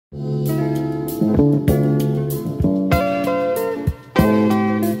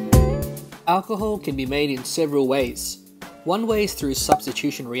Alcohol can be made in several ways. One way is through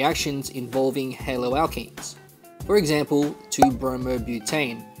substitution reactions involving haloalkenes. For example,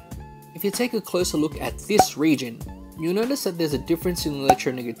 2-bromobutane. If you take a closer look at this region, you'll notice that there's a difference in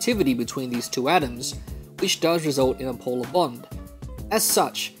electronegativity between these two atoms, which does result in a polar bond. As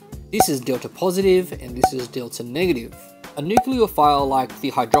such, this is delta positive and this is delta negative. A nucleophile like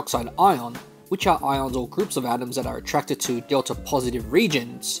the hydroxide ion, which are ions or groups of atoms that are attracted to delta positive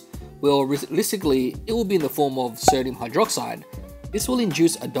regions, well, realistically, it will be in the form of sodium hydroxide. This will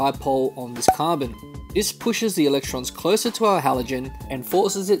induce a dipole on this carbon. This pushes the electrons closer to our halogen and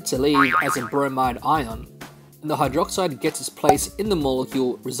forces it to leave as a bromide ion. And the hydroxide gets its place in the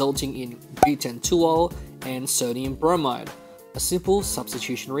molecule, resulting in butane-2-ol and sodium bromide, a simple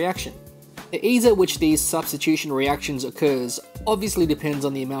substitution reaction. The ease at which these substitution reactions occurs obviously depends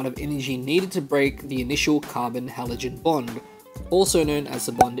on the amount of energy needed to break the initial carbon-halogen bond, also known as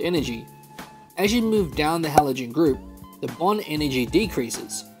the bond energy. As you move down the halogen group, the bond energy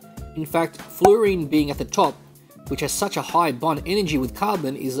decreases. In fact, fluorine being at the top, which has such a high bond energy with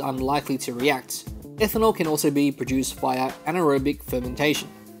carbon, is unlikely to react. Ethanol can also be produced via anaerobic fermentation.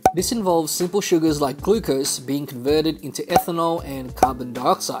 This involves simple sugars like glucose being converted into ethanol and carbon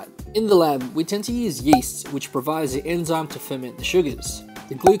dioxide. In the lab, we tend to use yeast, which provides the enzyme to ferment the sugars.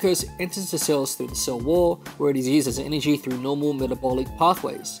 The glucose enters the cells through the cell wall, where it is used as energy through normal metabolic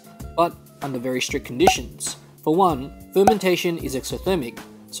pathways, but under very strict conditions. For one, fermentation is exothermic,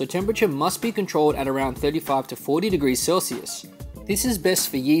 so temperature must be controlled at around 35 to 40 degrees Celsius. This is best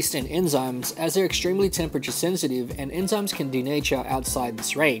for yeast and enzymes as they're extremely temperature sensitive and enzymes can denature outside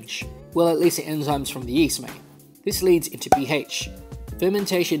this range. Well, at least the enzymes from the yeast may. This leads into pH.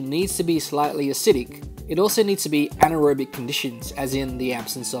 Fermentation needs to be slightly acidic. It also needs to be anaerobic conditions, as in the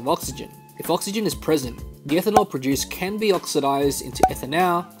absence of oxygen. If oxygen is present, the ethanol produced can be oxidized into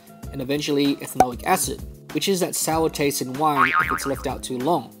ethanol and eventually ethanoic acid, which is that sour taste in wine if it's left out too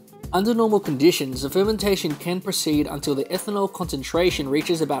long. Under normal conditions, the fermentation can proceed until the ethanol concentration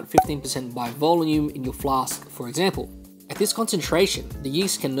reaches about 15% by volume in your flask, for example. At this concentration, the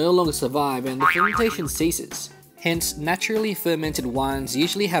yeast can no longer survive and the fermentation ceases. Hence, naturally fermented wines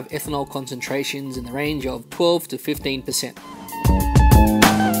usually have ethanol concentrations in the range of 12 to 15%.